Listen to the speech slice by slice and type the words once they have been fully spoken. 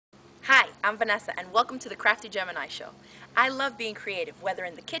Hi, I'm Vanessa and welcome to the Crafty Gemini show. I love being creative, whether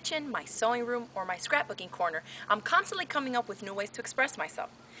in the kitchen, my sewing room, or my scrapbooking corner. I'm constantly coming up with new ways to express myself.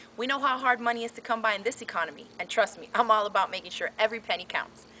 We know how hard money is to come by in this economy, and trust me, I'm all about making sure every penny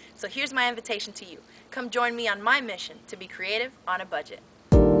counts. So here's my invitation to you. Come join me on my mission to be creative on a budget.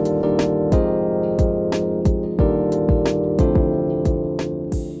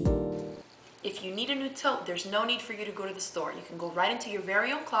 If you need a new tote, there's no need for you to go to the store. You can go right into your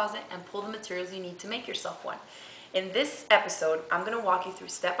very own closet and pull the materials you need to make yourself one. In this episode, I'm going to walk you through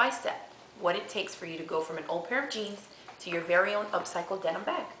step by step what it takes for you to go from an old pair of jeans to your very own upcycled denim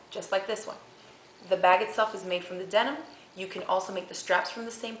bag, just like this one. The bag itself is made from the denim. You can also make the straps from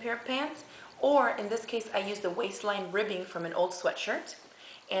the same pair of pants, or in this case, I used the waistline ribbing from an old sweatshirt,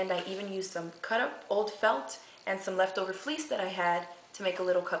 and I even used some cut up old felt and some leftover fleece that I had to make a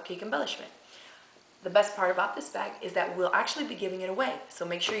little cupcake embellishment. The best part about this bag is that we'll actually be giving it away. So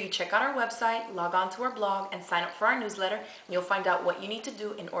make sure you check out our website, log on to our blog, and sign up for our newsletter, and you'll find out what you need to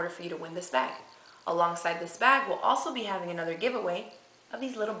do in order for you to win this bag. Alongside this bag, we'll also be having another giveaway of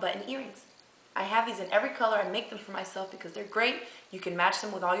these little button earrings. I have these in every color. I make them for myself because they're great. You can match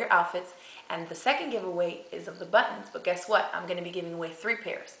them with all your outfits. And the second giveaway is of the buttons, but guess what? I'm going to be giving away 3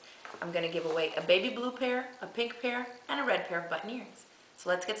 pairs. I'm going to give away a baby blue pair, a pink pair, and a red pair of button earrings. So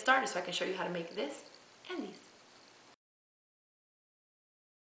let's get started so I can show you how to make this and these.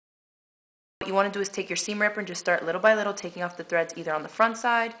 What you want to do is take your seam ripper and just start little by little taking off the threads either on the front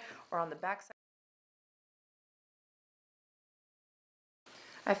side or on the back side.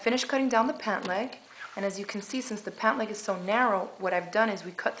 I finished cutting down the pant leg, and as you can see, since the pant leg is so narrow, what I've done is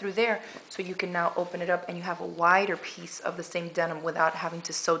we cut through there so you can now open it up and you have a wider piece of the same denim without having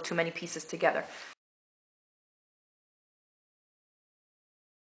to sew too many pieces together.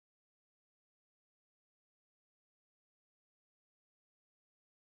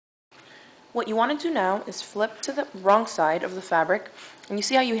 What you want to do now is flip to the wrong side of the fabric, and you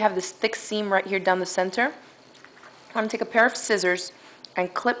see how you have this thick seam right here down the center? I'm going to take a pair of scissors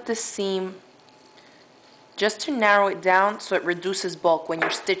and clip this seam just to narrow it down so it reduces bulk when you're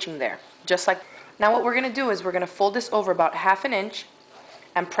stitching there. Just like now what we're going to do is we're going to fold this over about 1/2 inch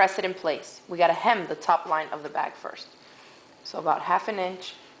and press it in place. We got to hem the top line of the bag first. So about 1/2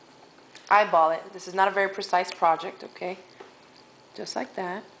 inch, eyeball it. This is not a very precise project, okay? Just like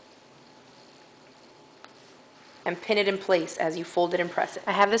that. And pin it in place as you fold it and press it.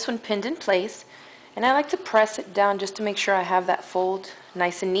 I have this one pinned in place, and I like to press it down just to make sure I have that fold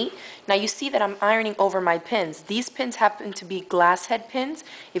nice and neat. Now you see that I'm ironing over my pins. These pins happen to be glass head pins.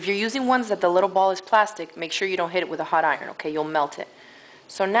 If you're using ones that the little ball is plastic, make sure you don't hit it with a hot iron, okay? You'll melt it.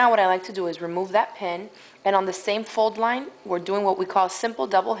 So now what I like to do is remove that pin, and on the same fold line, we're doing what we call a simple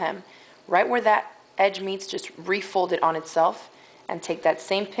double hem. Right where that edge meets, just refold it on itself, and take that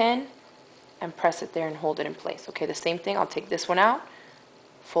same pin and press it there and hold it in place. Okay, the same thing, I'll take this one out,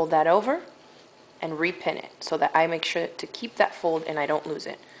 fold that over, and repin it so that I make sure to keep that fold and I don't lose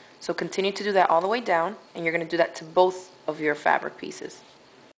it. So continue to do that all the way down, and you're going to do that to both of your fabric pieces.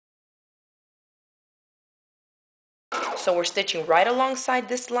 So we're stitching right alongside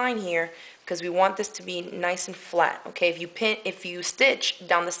this line here because we want this to be nice and flat. Okay, if you stitch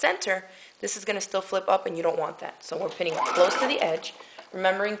down the center, this is going to still flip up and you don't want that. So we're pinning close to the edge,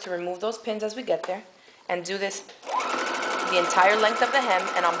 remembering to remove those pins as we get there, and do this the entire length of the hem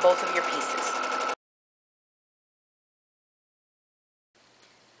and on both of your pieces.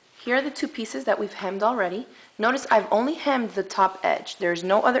 Here are the 2 pieces that we've hemmed already. Notice I've only hemmed the top edge. There's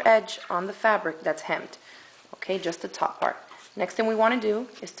no other edge on the fabric that's hemmed. Okay, just the top part. Next thing we want to do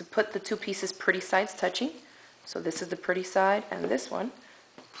is to put the 2 pieces pretty sides touching. So this is the pretty side and this one.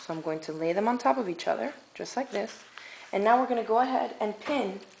 So I'm going to lay them on top of each other, just like this. And now we're going to go ahead and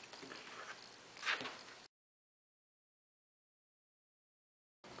pin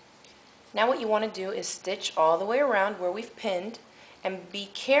Now what you want to do is stitch all the way around where we've pinned, and be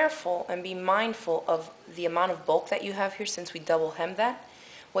careful and be mindful of the amount of bulk that you have here since we double hemmed that.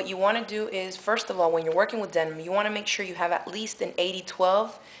 What you want to do is, first of all, when you're working with denim, you want to make sure you have at least an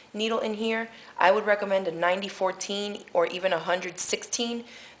 80-12 needle in here. I would recommend a 90-14 or even a 100-16.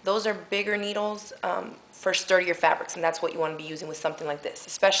 Those are bigger needles for sturdier fabrics, and that's what you want to be using with something like this,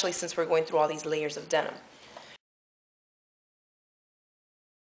 especially since we're going through all these layers of denim.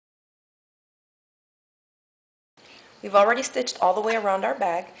 We've already stitched all the way around our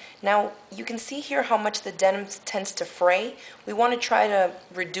bag. Now you can see here how much the denim tends to fray. We want to try to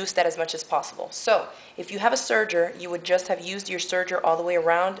reduce that as much as possible. So if you have a serger, you would just have used your serger all the way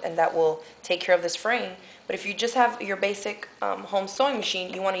around and that will take care of this fraying. But if you just have your basic home sewing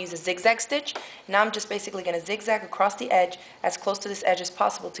machine, you want to use a zigzag stitch. Now I'm just basically going to zigzag across the edge as close to this edge as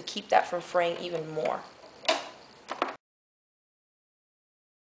possible to keep that from fraying even more.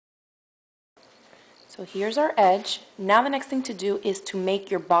 So here's our edge. Now the next thing to do is to make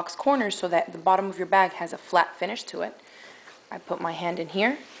your box corners so that the bottom of your bag has a flat finish to it. I put my hand in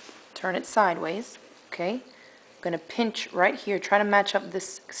here, turn it sideways, okay? I'm going to pinch right here, try to match up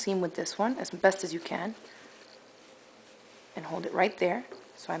this seam with this one as best as you can, and hold it right there.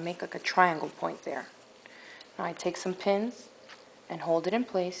 So I make like a triangle point there. Now I take some pins and hold it in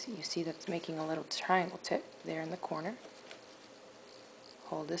place. You see that's making a little triangle tip there in the corner.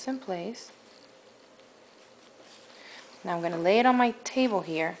 Hold this in place. Now I'm going to lay it on my table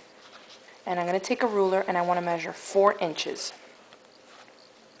here, and I'm going to take a ruler and I want to measure 4 inches.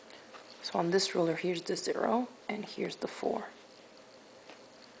 So on this ruler, here's the 0 and here's the 4.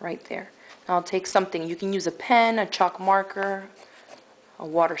 Right there. Now I'll take something. You can use a pen, a chalk marker, a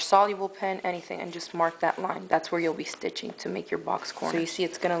water-soluble pen, anything, and just mark that line. That's where you'll be stitching to make your box corner. So you see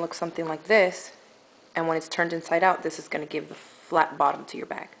it's going to look something like this, and when it's turned inside out, this is going to give the flat bottom to your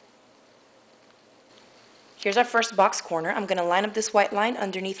bag. Here's our first box corner. I'm going to line up this white line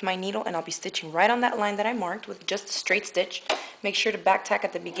underneath my needle, and I'll be stitching right on that line that I marked with just a straight stitch. Make sure to back tack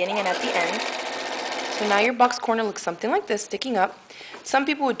at the beginning and at the end. So now your box corner looks something like this, sticking up. Some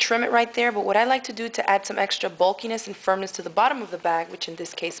people would trim it right there, but what I like to do to add some extra bulkiness and firmness to the bottom of the bag, which in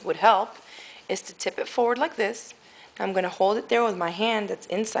this case would help, is to tip it forward like this. I'm going to hold it there with my hand that's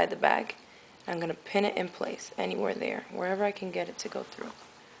inside the bag. I'm going to pin it in place anywhere there, wherever I can get it to go through.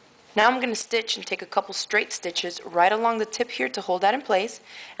 Now I'm going to stitch and take a couple straight stitches right along the tip here to hold that in place.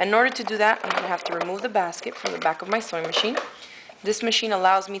 And in order to do that, I'm going to have to remove the basket from the back of my sewing machine. This machine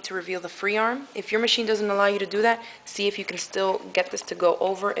allows me to reveal the free arm. If your machine doesn't allow you to do that, see if you can still get this to go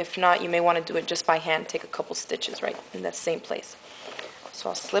over. If not, you may want to do it just by hand. Take a couple stitches right in that same place. So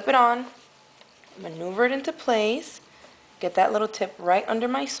I'll slip it on, maneuver it into place, get that little tip right under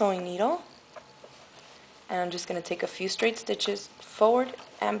my sewing needle, and I'm just going to take a few straight stitches forward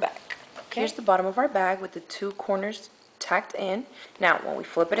and back. Okay. Here's the bottom of our bag with the 2 corners tacked in. Now when we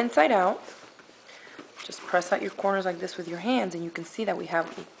flip it inside out, just press out your corners like this with your hands, and you can see that we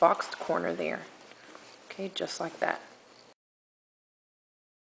have a boxed corner there. Okay, just like that.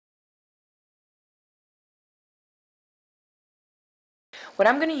 What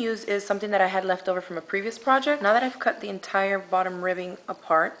I'm going to use is something that I had left over from a previous project. Now that I've cut the entire bottom ribbing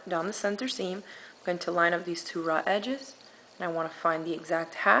apart down the center seam, I'm going to line up these 2 raw edges, and I want to find the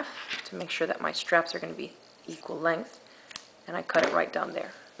exact half to make sure that my straps are going to be equal length, and I cut it right down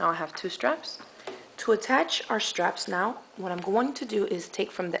there. Now I have 2 straps. To attach our straps now, what I'm going to do is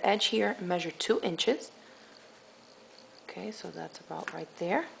take from the edge here and measure 2 inches. Okay, so that's about right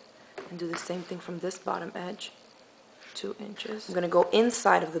there. And do the same thing from this bottom edge, 2 inches. I'm going to go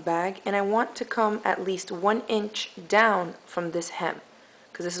inside of the bag, and I want to come at least 1 inch down from this hem,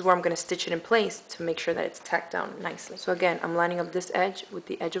 because this is where I'm going to stitch it in place to make sure that it's tacked down nicely. So again, I'm lining up this edge with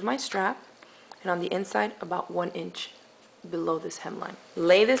the edge of my strap, and on the inside about 1 inch below this hemline.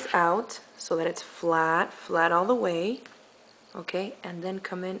 Lay this out so that it's flat all the way, okay, and then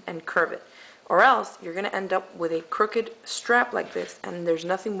come in and curve it. Or else you're going to end up with a crooked strap like this, and there's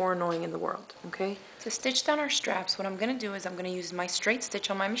nothing more annoying in the world, okay? To stitch down our straps, what I'm going to do is I'm going to use my straight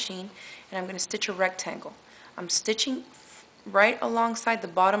stitch on my machine, and I'm going to stitch a rectangle. I'm stitching right alongside the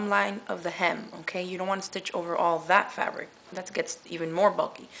bottom line of the hem, okay? You don't want to stitch over all that fabric. That gets even more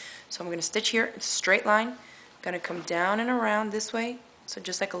bulky. So I'm going to stitch here, it's a straight line. Going to come down and around this way, so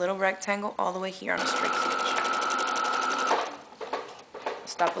just like a little rectangle all the way here on a straight stitch.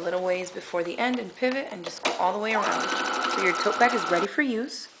 Stop a little ways before the end and pivot and just go all the way around. So your tote bag is ready for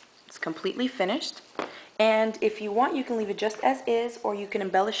use. It's completely finished. And if you want, you can leave it just as is, or you can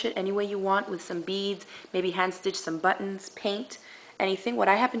embellish it any way you want with some beads, maybe hand stitch some buttons, paint, anything. What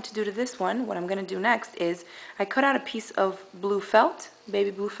I happen to do to this one, what I'm going to do next is I cut out a piece of blue felt, baby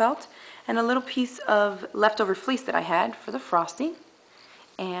blue felt, and a little piece of leftover fleece that I had for the frosting,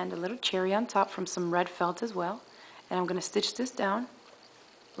 and a little cherry on top from some red felt as well. And I'm going to stitch this down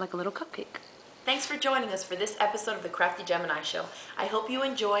like a little cupcake. Thanks for joining us for this episode of the Crafty Gemini Show. I hope you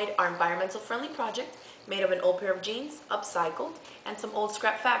enjoyed our environmental friendly project made of an old pair of jeans, upcycled, and some old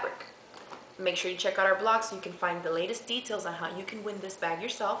scrap fabric. Make sure you check out our blog so you can find the latest details on how you can win this bag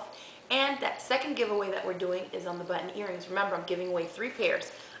yourself. And that second giveaway that we're doing is on the button earrings. Remember, I'm giving away 3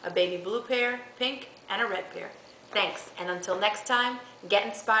 pairs, a baby blue pair, pink, and a red pair. Thanks, and until next time, get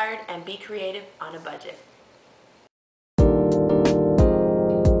inspired and be creative on a budget.